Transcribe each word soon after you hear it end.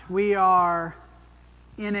We are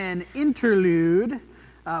in an interlude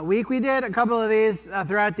week. We did a couple of these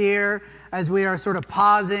throughout the year as we are sort of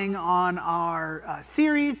pausing on our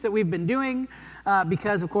series that we've been doing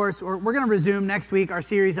because, of course, we're going to resume next week our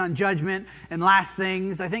series on judgment and last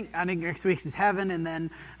things. I think next week's is heaven, and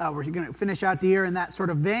then we're going to finish out the year in that sort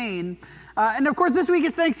of vein. And, of course, this week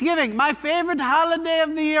is Thanksgiving, my favorite holiday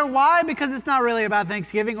of the year. Why? Because it's not really about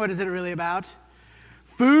Thanksgiving. What is it really about?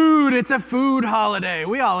 Food. It's a food holiday.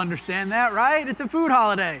 We all understand that, right? It's a food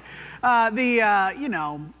holiday.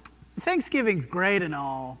 Thanksgiving's great and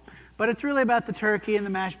all, but it's really about the turkey and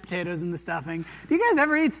the mashed potatoes and the stuffing. Do you guys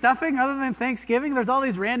ever eat stuffing other than Thanksgiving? There's all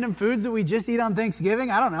these random foods that we just eat on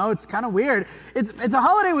Thanksgiving. I don't know. It's kind of weird. It's a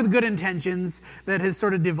holiday with good intentions that has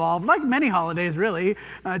sort of devolved, like many holidays, really.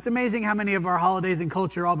 It's amazing how many of our holidays and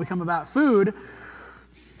culture all become about food.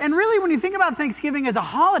 And really, when you think about Thanksgiving as a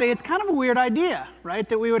holiday, it's kind of a weird idea, right?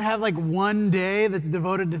 That we would have like one day that's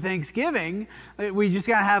devoted to Thanksgiving. We just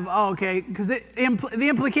got to have, because the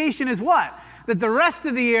implication is what? That the rest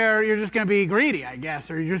of the year, you're just going to be greedy, I guess,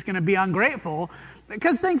 or you're just going to be ungrateful.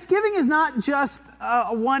 Because Thanksgiving is not just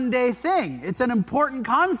a one-day thing. It's an important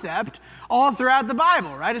concept all throughout the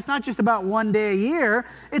Bible, right? It's not just about one day a year.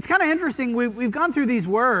 It's kind of interesting. We've gone through these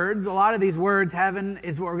words, a lot of these words. Heaven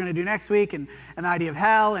is what we're going to do next week, and the idea of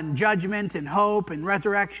hell and judgment and hope and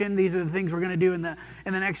resurrection. These are the things we're going to do in the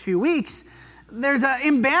next few weeks. There's an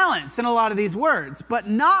imbalance in a lot of these words, but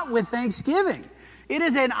not with Thanksgiving. It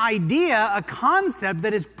is an idea, a concept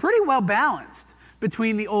that is pretty well balanced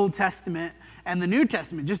between the Old Testament and the New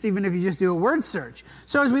Testament, just even if you just do a word search.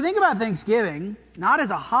 So as we think about Thanksgiving, not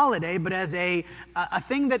as a holiday, but as a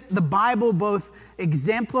thing that the Bible both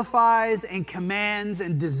exemplifies and commands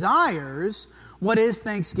and desires, what is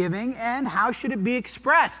Thanksgiving and how should it be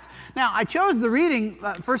expressed? Now, I chose the reading,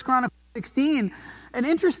 1 Chronicles 16, an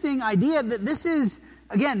interesting idea that this is,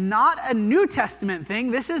 again, not a New Testament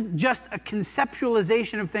thing. This is just a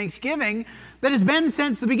conceptualization of Thanksgiving that has been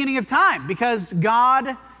since the beginning of time, because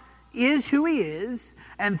God is who he is,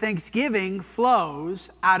 and thanksgiving flows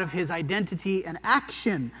out of his identity and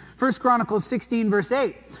action. 1 Chronicles 16, verse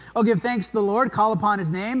 8. Oh, give thanks to the Lord, call upon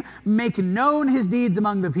his name, make known his deeds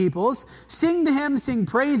among the peoples, sing to him, sing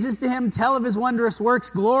praises to him, tell of his wondrous works,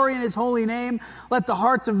 glory in his holy name. Let the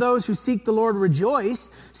hearts of those who seek the Lord rejoice.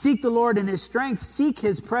 Seek the Lord in his strength, seek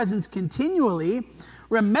his presence continually.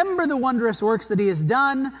 Remember the wondrous works that he has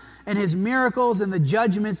done and his miracles and the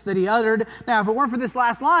judgments that he uttered. Now, if it weren't for this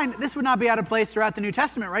last line, this would not be out of place throughout the New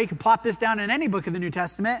Testament, right? You could plop this down in any book of the New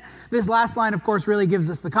Testament. This last line, of course, really gives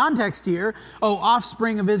us the context here. Oh,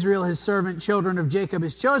 offspring of Israel, his servant, children of Jacob,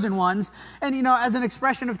 his chosen ones. And, as an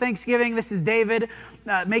expression of thanksgiving, this is David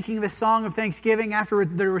making this song of thanksgiving after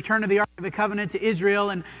the return of the Ark of the Covenant to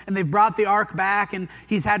Israel. And they've brought the Ark back, and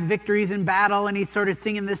he's had victories in battle, and he's sort of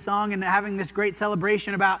singing this song and having this great celebration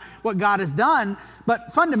about what God has done.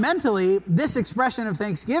 But fundamentally, this expression of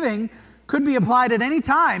thanksgiving could be applied at any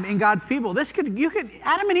time in God's people.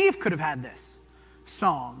 Adam and Eve could have had this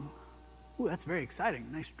song. Ooh, that's very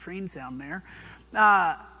exciting. Nice train sound there.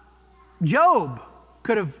 Job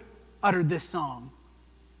could have uttered this song.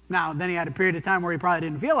 Now, then he had a period of time where he probably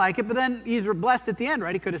didn't feel like it, but then he's blessed at the end,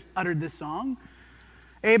 right? He could have uttered this song.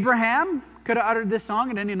 Abraham could have uttered this song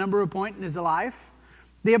at any number of points in his life.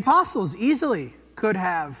 The apostles easily could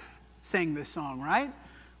have sang this song, right?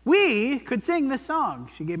 We could sing this song.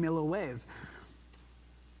 She gave me a little wave.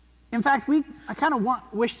 In fact, I kind of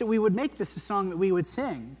wish that we would make this a song that we would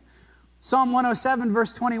sing. Psalm 107,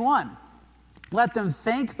 verse 21. Let them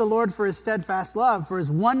thank the Lord for his steadfast love, for his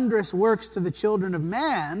wondrous works to the children of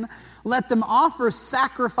man. Let them offer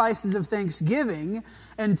sacrifices of thanksgiving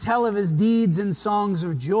and tell of his deeds and songs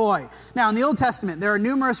of joy. Now, in the Old Testament, there are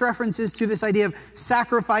numerous references to this idea of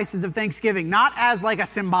sacrifices of thanksgiving, not as like a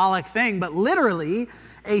symbolic thing, but literally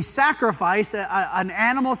a sacrifice, an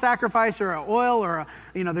animal sacrifice or an oil or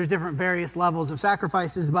there's different various levels of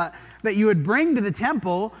sacrifices, but that you would bring to the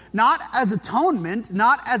temple, not as atonement,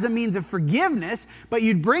 not as a means of forgiveness, but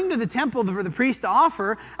you'd bring to the temple for the priest to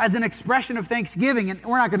offer as an expression of thanksgiving. And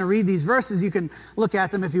we're not going to read these verses. You can look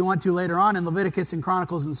at them if you want to later on in Leviticus and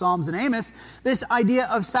Chronicles and Psalms and Amos. This idea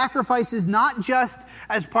of sacrifices, not just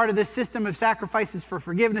as part of this system of sacrifices for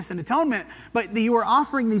forgiveness and atonement, but that you are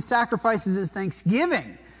offering these sacrifices as thanksgiving.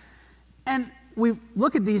 And we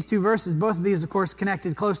look at these two verses, both of these, of course,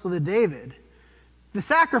 connected closely to David. The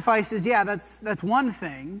sacrifices, that's one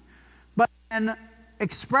thing, but then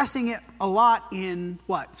expressing it a lot in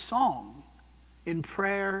what? Song, in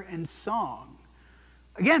prayer and song.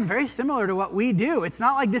 Again, very similar to what we do. It's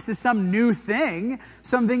not like this is some new thing,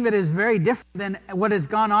 something that is very different than what has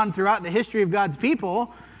gone on throughout the history of God's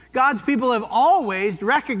people. God's people have always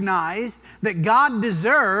recognized that God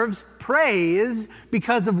deserves praise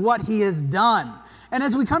because of what he has done. And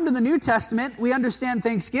as we come to the New Testament, we understand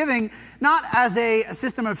thanksgiving not as a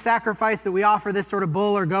system of sacrifice that we offer this sort of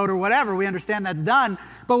bull or goat or whatever. We understand that's done,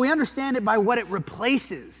 but we understand it by what it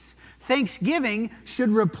replaces. Thanksgiving should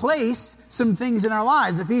replace some things in our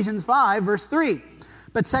lives. Ephesians 5, verse 3.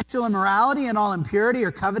 But sexual immorality and all impurity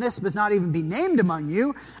or covetousness must not even be named among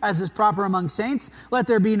you, as is proper among saints. Let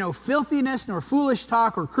there be no filthiness, nor foolish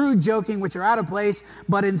talk, or crude joking, which are out of place,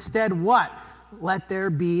 but instead what? Let there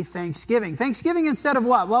be thanksgiving. Thanksgiving instead of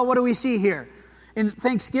what? Well, what do we see here? In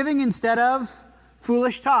thanksgiving instead of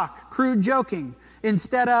foolish talk, crude joking,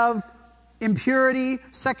 instead of impurity,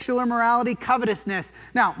 sexual immorality, covetousness.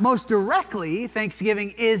 Now, most directly,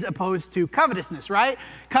 thanksgiving is opposed to covetousness, right?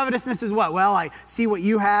 Covetousness is what? Well, I see what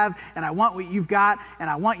you have, and I want what you've got, and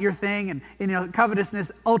I want your thing, and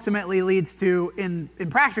covetousness ultimately leads to, in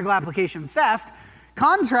practical application, theft,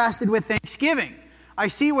 contrasted with thanksgiving. I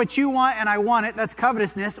see what you want and I want it. That's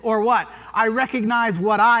covetousness. Or what? I recognize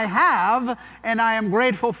what I have and I am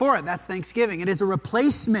grateful for it. That's thanksgiving. It is a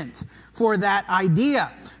replacement for that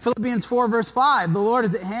idea. Philippians 4 verse 5. The Lord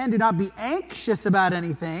is at hand. Do not be anxious about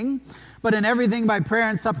anything, but in everything by prayer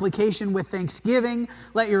and supplication with thanksgiving,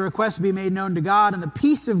 let your requests be made known to God, and the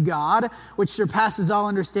peace of God, which surpasses all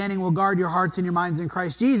understanding, will guard your hearts and your minds in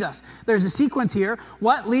Christ Jesus. There's a sequence here.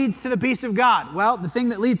 What leads to the peace of God? Well, the thing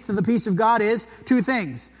that leads to the peace of God is two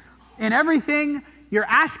things. In everything, you're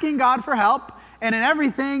asking God for help, and in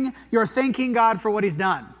everything, you're thanking God for what he's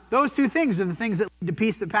done. Those two things are the things that lead to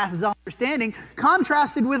peace that passes all understanding,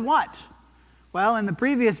 contrasted with what? Well, in the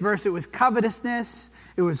previous verse, it was covetousness,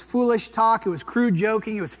 it was foolish talk, it was crude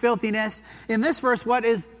joking, it was filthiness. In this verse, what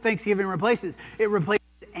is thanksgiving replaces? It replaces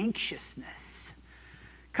anxiousness.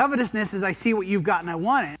 Covetousness is I see what you've got and I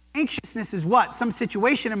want it. Anxiousness is what? Some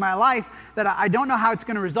situation in my life that I don't know how it's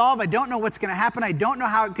going to resolve. I don't know what's going to happen. I don't know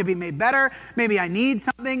how it could be made better. Maybe I need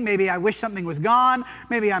something. Maybe I wish something was gone.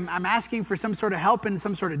 Maybe I'm asking for some sort of help in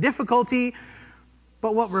some sort of difficulty.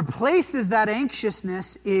 But what replaces that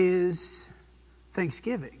anxiousness is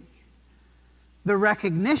thanksgiving. The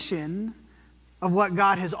recognition of what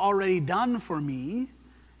God has already done for me.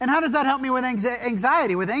 And how does that help me with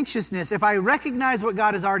anxiety, with anxiousness? If I recognize what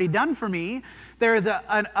God has already done for me, there is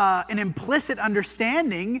an implicit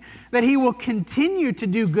understanding that he will continue to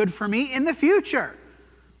do good for me in the future,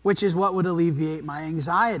 which is what would alleviate my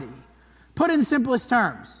anxiety. Put in simplest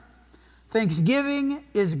terms, thanksgiving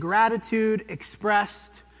is gratitude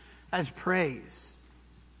expressed as praise.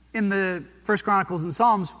 In the First Chronicles and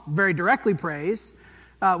Psalms, very directly praise.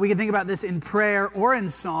 We can think about this in prayer or in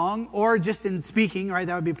song or just in speaking, right?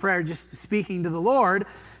 That would be prayer, just speaking to the Lord.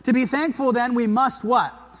 To be thankful, then, we must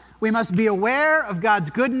what? We must be aware of God's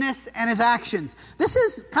goodness and his actions. This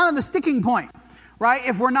is kind of the sticking point, right?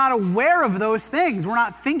 If we're not aware of those things, we're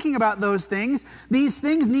not thinking about those things, these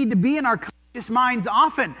things need to be in our conscious minds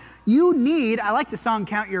often. You need, I like the song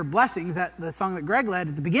Count Your Blessings, the song that Greg led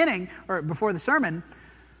at the beginning or before the sermon.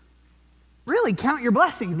 Really count your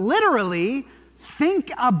blessings. Literally, think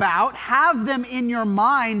about, have them in your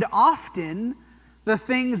mind often, the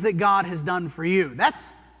things that God has done for you.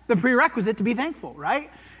 That's the prerequisite to be thankful, right?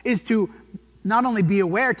 Is to not only be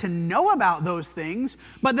aware, to know about those things,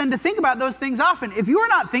 but then to think about those things often. If you are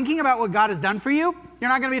not thinking about what God has done for you, you're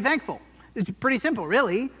not going to be thankful. It's pretty simple,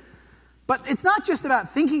 really. But it's not just about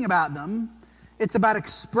thinking about them. It's about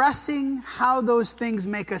expressing how those things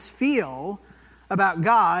make us feel about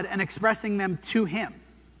God and expressing them to him.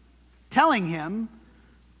 Telling him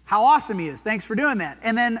how awesome he is. Thanks for doing that.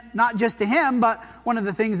 And then not just to him, but one of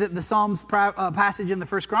the things that the Psalms passage and the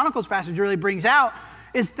First Chronicles passage really brings out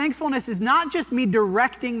is thankfulness is not just me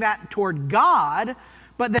directing that toward God,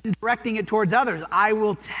 but then directing it towards others. I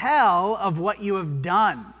will tell of what you have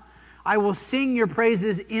done. I will sing your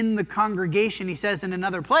praises in the congregation, he says in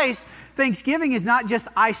another place. Thanksgiving is not just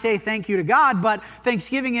I say thank you to God, but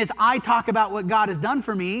thanksgiving is I talk about what God has done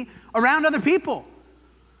for me around other people.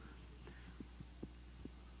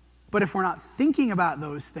 But if we're not thinking about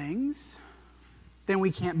those things, then we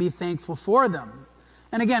can't be thankful for them.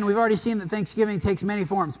 And again, we've already seen that thanksgiving takes many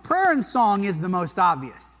forms. Prayer and song is the most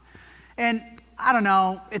obvious. And I don't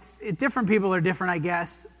know, different people are different, I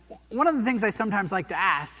guess. One of the things I sometimes like to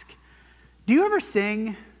ask, do you ever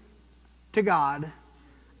sing to God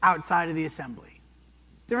outside of the assembly?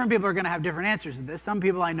 Different people are going to have different answers to this. Some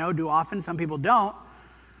people I know do often, some people don't.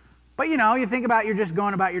 But you think about you're just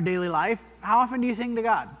going about your daily life. How often do you sing to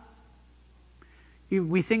God?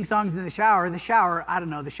 We sing songs in the shower. The shower, I don't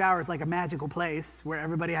know, the shower is like a magical place where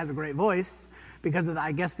everybody has a great voice because of,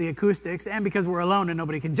 the acoustics and because we're alone and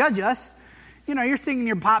nobody can judge us. you're singing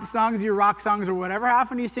your pop songs, your rock songs or whatever. How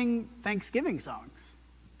often do you sing Thanksgiving songs?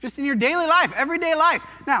 Just in your daily life, everyday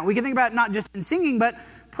life. Now, we can think about not just in singing, but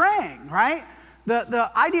praying, right?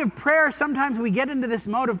 The idea of prayer, sometimes we get into this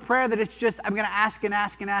mode of prayer that it's just, I'm going to ask and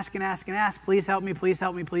ask and ask and ask and ask. Please help me, please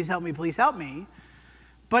help me, please help me, please help me.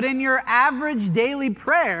 But in your average daily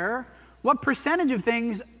prayer, what percentage of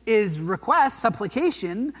things is request,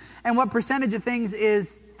 supplication, and what percentage of things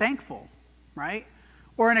is thankful, right?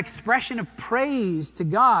 Or an expression of praise to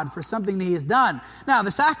God for something that he has done. Now,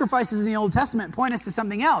 the sacrifices in the Old Testament point us to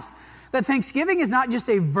something else. That thanksgiving is not just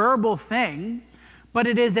a verbal thing, but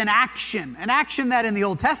it is an action that in the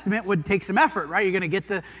Old Testament would take some effort, right? You're going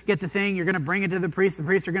to get the thing, you're going to bring it to the priests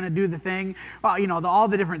are going to do the thing, all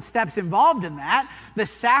the different steps involved in that. The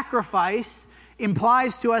sacrifice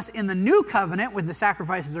implies to us in the new covenant, with the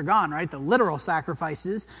sacrifices are gone, right? The literal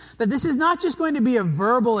sacrifices, that this is not just going to be a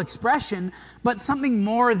verbal expression, but something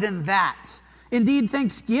more than that. Indeed,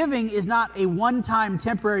 thanksgiving is not a one-time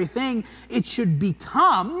temporary thing. It should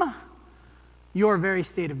become your very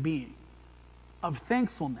state of being, of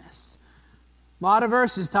thankfulness. A lot of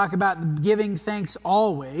verses talk about giving thanks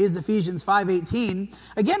always. Ephesians 5:18.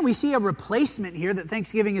 Again, we see a replacement here, that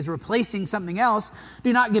thanksgiving is replacing something else.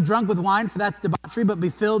 Do not get drunk with wine, for that's debauchery, but be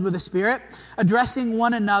filled with the Spirit. Addressing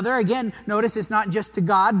one another. Again, notice it's not just to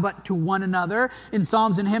God, but to one another. In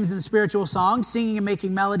psalms and hymns and spiritual songs, singing and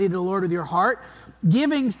making melody to the Lord with your heart.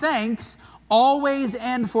 Giving thanks always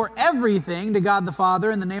and for everything to God the Father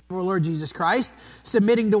in the name of our Lord Jesus Christ,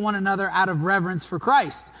 submitting to one another out of reverence for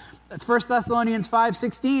Christ. 1 Thessalonians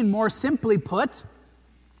 5:16, more simply put,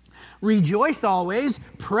 rejoice always,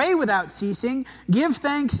 pray without ceasing, give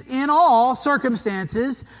thanks in all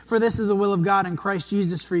circumstances, for this is the will of God in Christ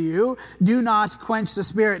Jesus for you. Do not quench the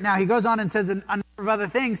Spirit. Now, he goes on and says a number of other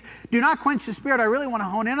things. Do not quench the Spirit. I really want to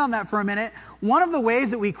hone in on that for a minute. One of the ways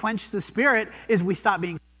that we quench the Spirit is we stop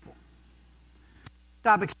being grateful.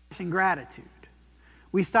 Stop expressing gratitude.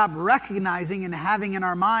 We stop recognizing and having in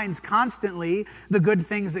our minds constantly the good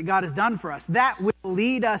things that God has done for us. That will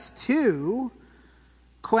lead us to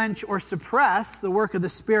quench or suppress the work of the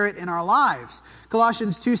Spirit in our lives.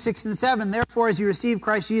 Colossians 2:6-7, therefore as you receive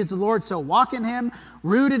Christ Jesus the Lord, so walk in him,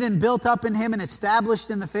 rooted and built up in him and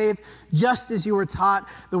established in the faith, just as you were taught.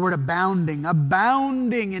 The word abounding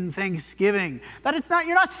in thanksgiving. That it's not,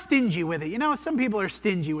 you're not stingy with it. Some people are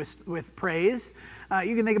stingy with praise.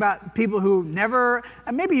 You can think about people who never,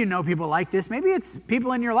 and maybe you know people like this, maybe it's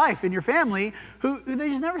people in your life, in your family, who they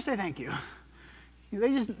just never say thank you.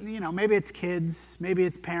 They just, maybe it's kids, maybe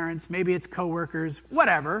it's parents, maybe it's coworkers,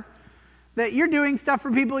 whatever. That you're doing stuff for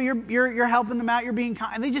people, you're helping them out, you're being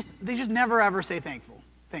kind, and they just never ever say thank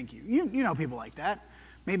you. You know people like that.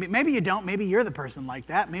 Maybe you don't. Maybe you're the person like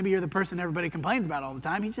that. Maybe you're the person everybody complains about all the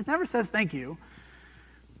time. He just never says thank you.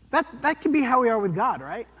 That can be how we are with God,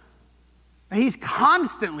 right? He's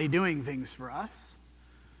constantly doing things for us.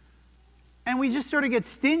 And we just sort of get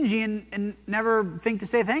stingy and never think to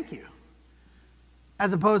say thank you.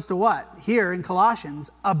 As opposed to what? Here in Colossians,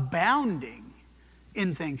 abounding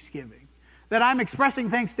in thanksgiving. That I'm expressing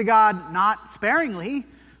thanks to God not sparingly,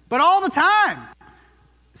 but all the time.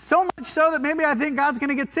 So much so that maybe I think God's going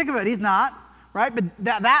to get sick of it. He's not, right? But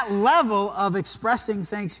that level of expressing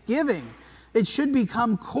thanksgiving, it should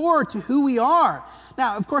become core to who we are.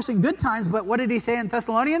 Now, of course, in good times, but what did he say in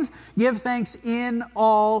Thessalonians? Give thanks in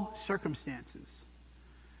all circumstances.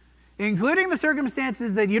 Including the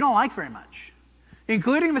circumstances that you don't like very much.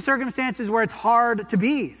 Including the circumstances where it's hard to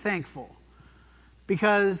be thankful.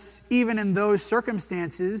 Because even in those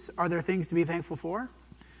circumstances, are there things to be thankful for?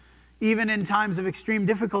 Even in times of extreme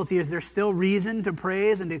difficulty, is there still reason to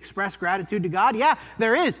praise and to express gratitude to God? Yeah,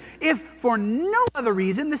 there is. If for no other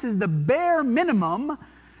reason, this is the bare minimum,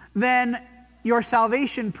 then your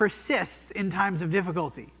salvation persists in times of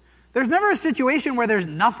difficulty. There's never a situation where there's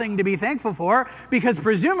nothing to be thankful for, because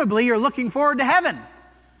presumably you're looking forward to heaven.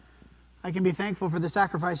 I can be thankful for the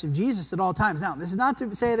sacrifice of Jesus at all times. Now, this is not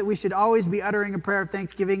to say that we should always be uttering a prayer of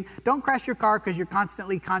thanksgiving. Don't crash your car because you're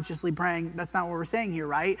constantly consciously praying. That's not what we're saying here,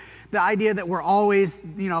 right? The idea that we're always,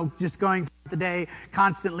 just going throughout the day,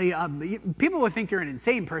 constantly, people would think you're an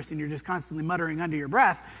insane person. You're just constantly muttering under your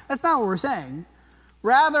breath. That's not what we're saying.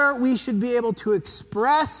 Rather, we should be able to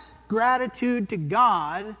express gratitude to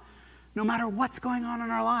God no matter what's going on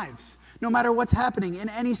in our lives. No matter what's happening, in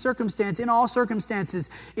any circumstance, in all circumstances.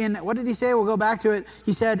 What did he say? We'll go back to it.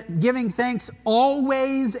 He said, giving thanks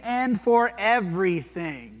always and for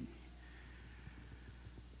everything.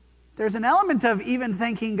 There's an element of even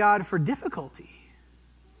thanking God for difficulty.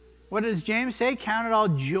 What does James say? Count it all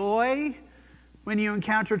joy when you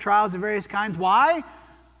encounter trials of various kinds. Why?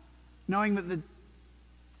 Knowing that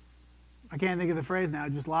I can't think of the phrase now, I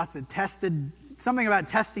just lost it. Something about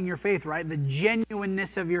testing your faith, right? The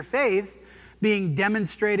genuineness of your faith being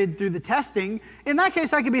demonstrated through the testing. In that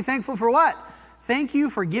case, I could be thankful for what? Thank you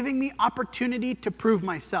for giving me opportunity to prove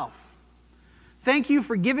myself. Thank you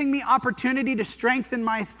for giving me opportunity to strengthen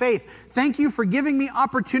my faith. Thank you for giving me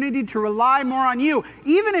opportunity to rely more on you,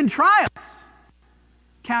 even in trials,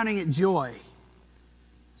 counting it joy.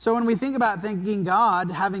 So when we think about thanking God,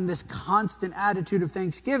 having this constant attitude of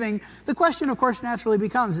thanksgiving, the question, of course, naturally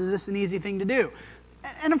becomes, is this an easy thing to do?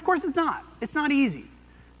 And of course it's not. It's not easy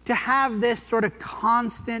to have this sort of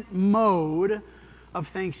constant mode of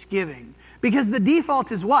thanksgiving. Because the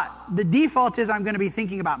default is what? The default is I'm going to be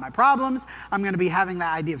thinking about my problems. I'm going to be having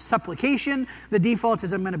that idea of supplication. The default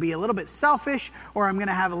is I'm going to be a little bit selfish, or I'm going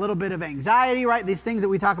to have a little bit of anxiety, right? These things that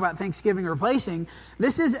we talk about Thanksgiving replacing.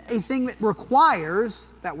 This is a thing that requires,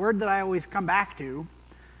 that word that I always come back to,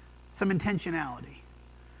 some intentionality.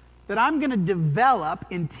 That I'm going to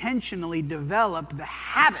intentionally develop the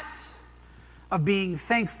habits of being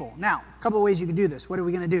thankful. Now, a couple of ways you can do this. What are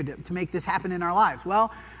we going to do to make this happen in our lives?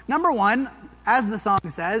 Well, number one, as the song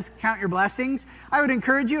says, count your blessings. I would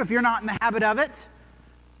encourage you, if you're not in the habit of it,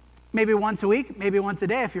 maybe once a week, maybe once a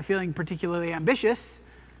day, if you're feeling particularly ambitious,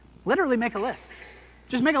 literally make a list.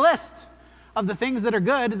 Just make a list of the things that are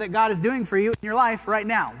good that God is doing for you in your life right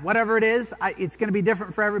now. Whatever it is, it's going to be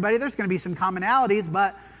different for everybody. There's going to be some commonalities,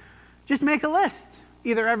 but just make a list.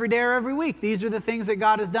 Either every day or every week. These are the things that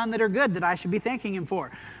God has done that are good that I should be thanking Him for.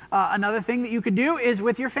 Another thing that you could do is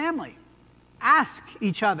with your family. Ask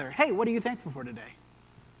each other, hey, what are you thankful for today?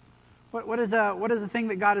 What is a thing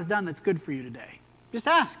that God has done that's good for you today? Just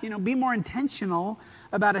ask, be more intentional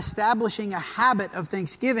about establishing a habit of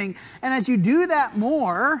thanksgiving. And as you do that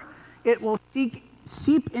more, it will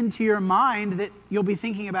seep into your mind that you'll be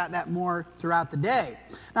thinking about that more throughout the day.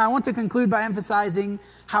 Now, I want to conclude by emphasizing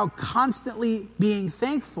how constantly being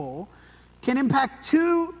thankful can impact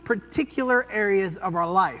two particular areas of our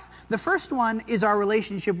life. The first one is our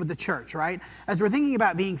relationship with the church, right? As we're thinking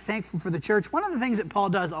about being thankful for the church, one of the things that Paul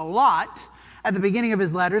does a lot at the beginning of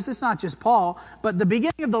his letters, it's not just Paul, but the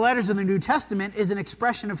beginning of the letters of the New Testament is an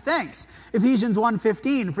expression of thanks. Ephesians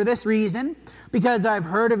 1:15, for this reason, because I've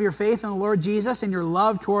heard of your faith in the Lord Jesus and your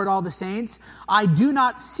love toward all the saints, I do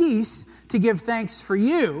not cease to give thanks for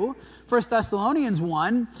you. 1 Thessalonians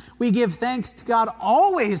 1, we give thanks to God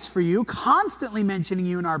always for you, constantly mentioning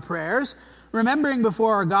you in our prayers, remembering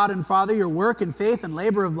before our God and Father your work and faith and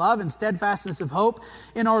labor of love and steadfastness of hope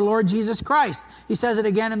in our Lord Jesus Christ. He says it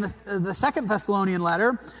again in the second Thessalonian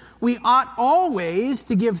letter. We ought always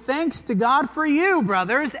to give thanks to God for you,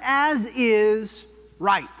 brothers, as is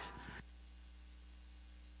right.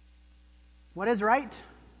 What is right?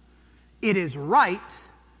 It is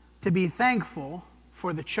right to be thankful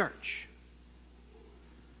for the church.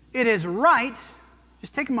 It is right,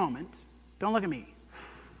 just take a moment, don't look at me,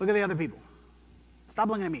 look at the other people. Stop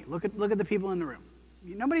looking at me. Look at the people in the room.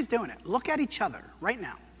 Nobody's doing it. Look at each other right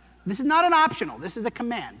now. This is not an optional. This is a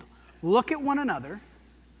command. Look at one another.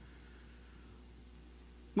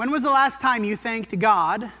 When was the last time you thanked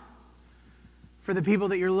God for the people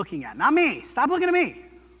that you're looking at? Not me. Stop looking at me.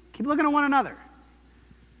 Keep looking at one another.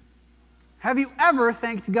 Have you ever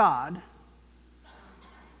thanked God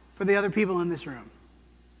for the other people in this room?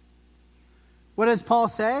 What does Paul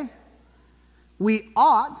say?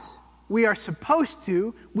 We are supposed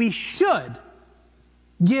to, we should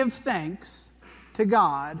give thanks to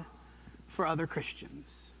God for other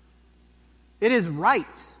Christians. It is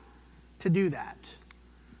right to do that.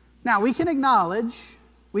 Now, we can acknowledge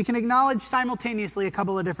simultaneously a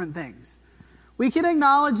couple of different things. We can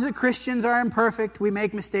acknowledge that Christians are imperfect. We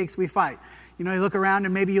make mistakes. We fight. You look around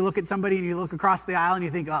and maybe you look at somebody and you look across the aisle and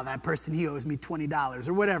you think, oh, that person, he owes me $20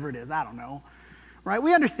 or whatever it is. I don't know. Right?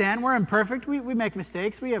 We understand we're imperfect. We make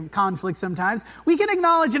mistakes. We have conflict sometimes. We can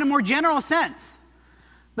acknowledge in a more general sense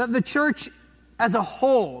that the church as a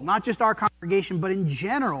whole, not just our congregation, but in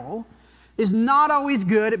general, is not always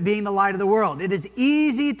good at being the light of the world. It is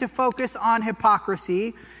easy to focus on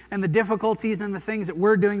hypocrisy and the difficulties and the things that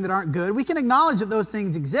we're doing that aren't good. We can acknowledge that those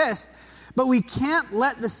things exist, but we can't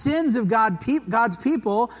let the sins of God's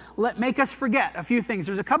people make us forget a few things.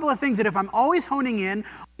 There's a couple of things that if I'm always honing in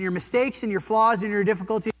on your mistakes and your flaws and your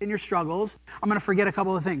difficulties and your struggles, I'm going to forget a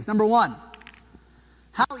couple of things. Number one,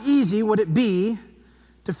 how easy would it be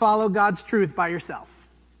to follow God's truth by yourself?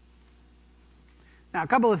 Now, a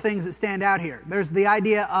couple of things that stand out here. There's the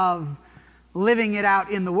idea of living it out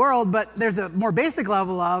in the world, but there's a more basic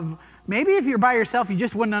level of maybe if you're by yourself, you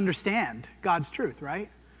just wouldn't understand God's truth, right?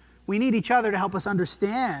 We need each other to help us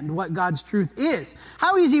understand what God's truth is.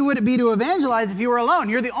 How easy would it be to evangelize if you were alone?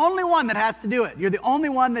 You're the only one that has to do it. You're the only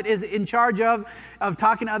one that is in charge of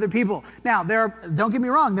talking to other people. Now, don't get me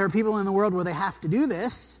wrong, there are people in the world where they have to do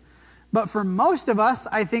this. But for most of us,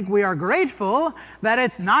 I think we are grateful that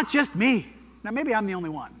it's not just me. Now, maybe I'm the only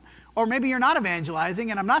one. Or maybe you're not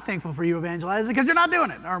evangelizing, and I'm not thankful for you evangelizing because you're not doing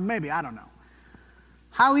it. Or maybe, I don't know.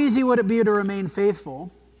 How easy would it be to remain faithful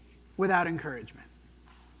without encouragement?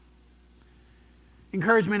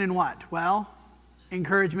 Encouragement in what? Well,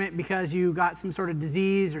 encouragement because you got some sort of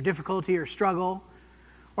disease or difficulty or struggle.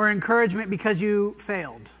 Or encouragement because you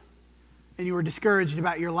failed and you were discouraged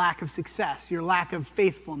about your lack of success, your lack of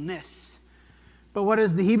faithfulness. But what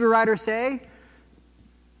does the Hebrew writer say?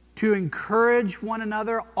 To encourage one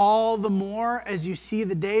another all the more as you see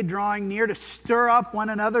the day drawing near, to stir up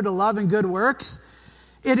one another to love and good works.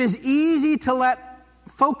 It is easy to let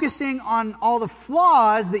focusing on all the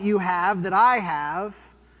flaws that you have, that I have,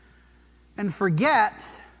 and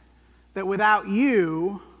forget that without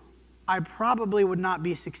you, I probably would not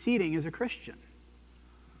be succeeding as a Christian.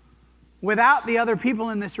 Without the other people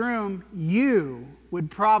in this room, you would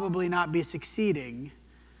probably not be succeeding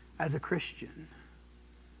as a Christian.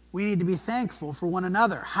 We need to be thankful for one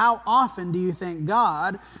another. How often do you thank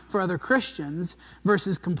God for other Christians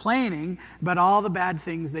versus complaining about all the bad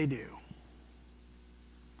things they do?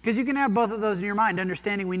 Because you can have both of those in your mind,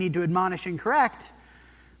 understanding we need to admonish and correct,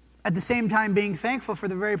 at the same time being thankful for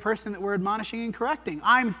the very person that we're admonishing and correcting.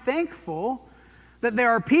 I'm thankful that there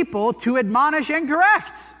are people to admonish and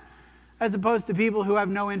correct, as opposed to people who have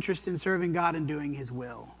no interest in serving God and doing His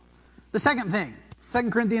will. The second thing, 2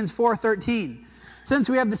 Corinthians 4:13. Since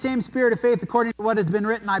we have the same spirit of faith according to what has been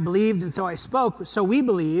written, I believed and so I spoke, so we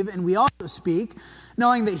believe and we also speak,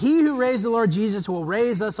 knowing that He who raised the Lord Jesus will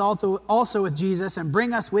raise us also with Jesus and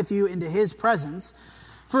bring us with you into His presence.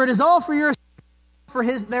 For it is all for your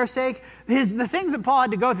their sake, the things that Paul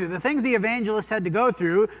had to go through, the things the evangelists had to go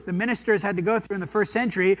through, the ministers had to go through in the first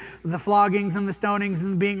century, the floggings and the stonings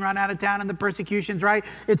and the being run out of town and the persecutions, right?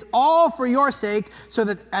 It's all for your sake, so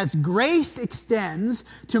that as grace extends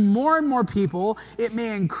to more and more people, it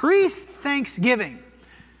may increase thanksgiving.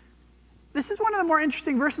 This is one of the more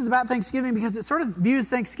interesting verses about Thanksgiving because it sort of views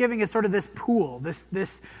Thanksgiving as sort of this pool, this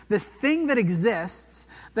thing that exists,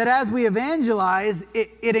 that as we evangelize,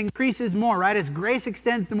 it increases more, right? As grace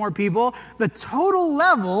extends to more people, the total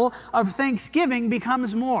level of Thanksgiving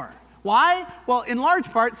becomes more. Why? Well, in large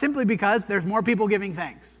part, simply because there's more people giving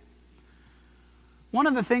thanks. One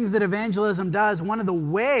of the things that evangelism does, one of the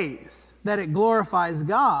ways that it glorifies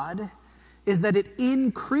God, is that it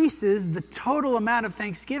increases the total amount of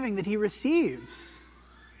thanksgiving that He receives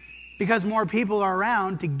because more people are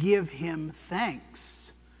around to give Him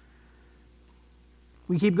thanks.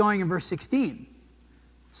 We keep going in verse 16.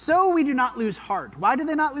 So we do not lose heart. Why do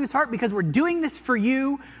they not lose heart? Because we're doing this for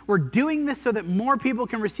you. We're doing this so that more people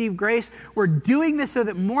can receive grace. We're doing this so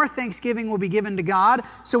that more thanksgiving will be given to God.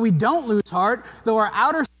 So we don't lose heart. Though our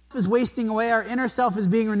outer self is wasting away, our inner self is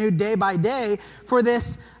being renewed day by day. For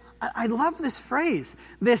this, I love this phrase,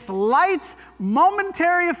 this light,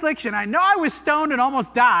 momentary affliction. I know I was stoned and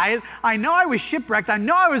almost died. I know I was shipwrecked. I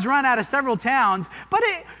know I was run out of several towns. But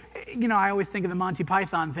I always think of the Monty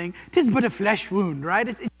Python thing. 'Tis but a flesh wound, right?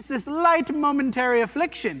 It's this light, momentary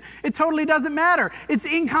affliction. It totally doesn't matter. It's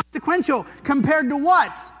inconsequential compared to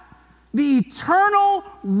what? The eternal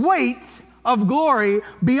weight of glory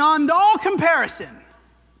beyond all comparison.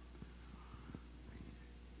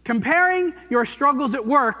 Comparing your struggles at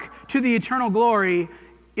work to the eternal glory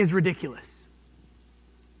is ridiculous.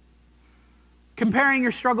 Comparing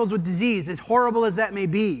your struggles with disease, as horrible as that may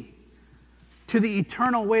be, to the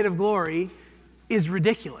eternal weight of glory is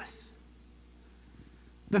ridiculous.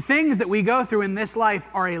 The things that we go through in this life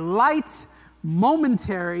are a light,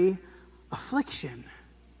 momentary affliction.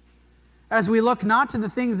 As we look not to the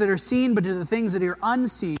things that are seen, but to the things that are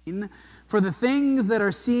unseen, for the things that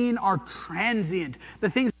are seen are transient. The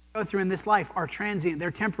things we go through in this life are transient. They're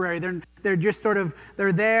temporary. They're just sort of,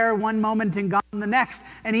 they're there one moment and gone the next.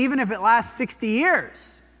 And even if it lasts 60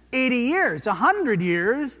 years, 80 years, 100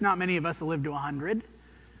 years, not many of us will live to 100.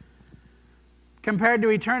 Compared to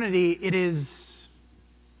eternity, it is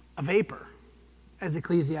a vapor, as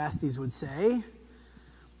Ecclesiastes would say.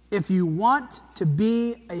 If you want to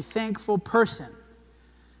be a thankful person,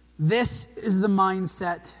 this is the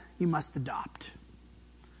mindset you must adopt.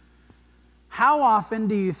 How often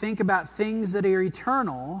do you think about things that are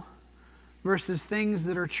eternal versus things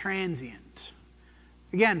that are transient?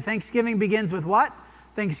 Again, Thanksgiving begins with what?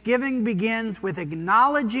 Thanksgiving begins with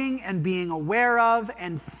acknowledging and being aware of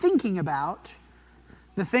and thinking about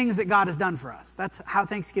the things that God has done for us. That's how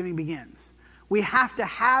Thanksgiving begins. We have to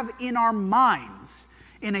have in our minds,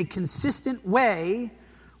 in a consistent way,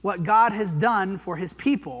 what God has done for his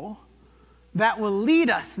people that will lead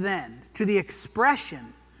us then to the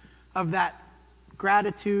expression of that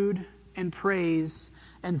gratitude and praise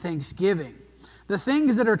and thanksgiving. The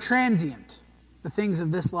things that are transient, the things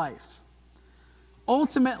of this life,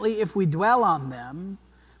 ultimately, if we dwell on them,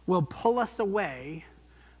 will pull us away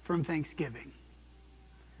from thanksgiving.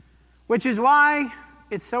 Which is why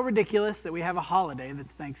it's so ridiculous that we have a holiday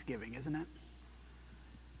that's Thanksgiving, isn't it?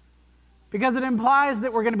 Because it implies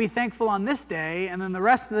that we're going to be thankful on this day, and then the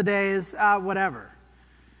rest of the day is whatever.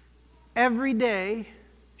 Every day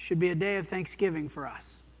should be a day of thanksgiving for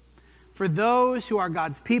us. For those who are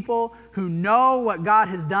God's people, who know what God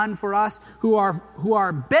has done for us, who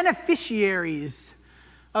are beneficiaries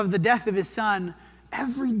of the death of his Son,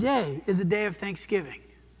 every day is a day of thanksgiving,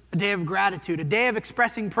 a day of gratitude, a day of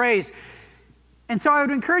expressing praise. And so I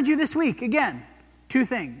would encourage you this week, again, 2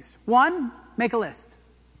 things. 1, make a list.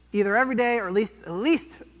 Either every day or at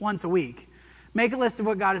least once a week. Make a list of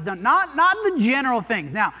what God has done. Not the general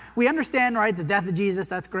things. Now, we understand, right, the death of Jesus,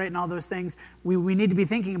 that's great and all those things. We need to be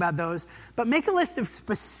thinking about those. But make a list of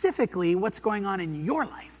specifically what's going on in your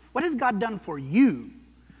life. What has God done for you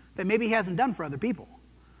that maybe he hasn't done for other people?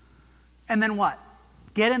 And then what?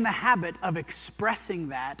 Get in the habit of expressing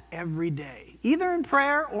that every day. Either in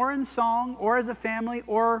prayer or in song or as a family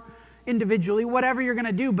or individually, whatever you're going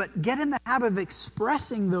to do. But get in the habit of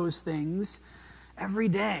expressing those things every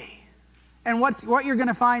day. And what you're going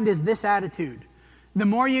to find is this attitude. The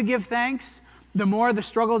more you give thanks, the more the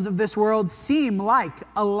struggles of this world seem like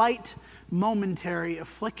a light, momentary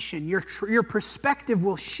affliction. Your perspective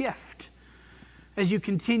will shift as you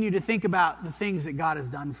continue to think about the things that God has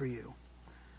done for you.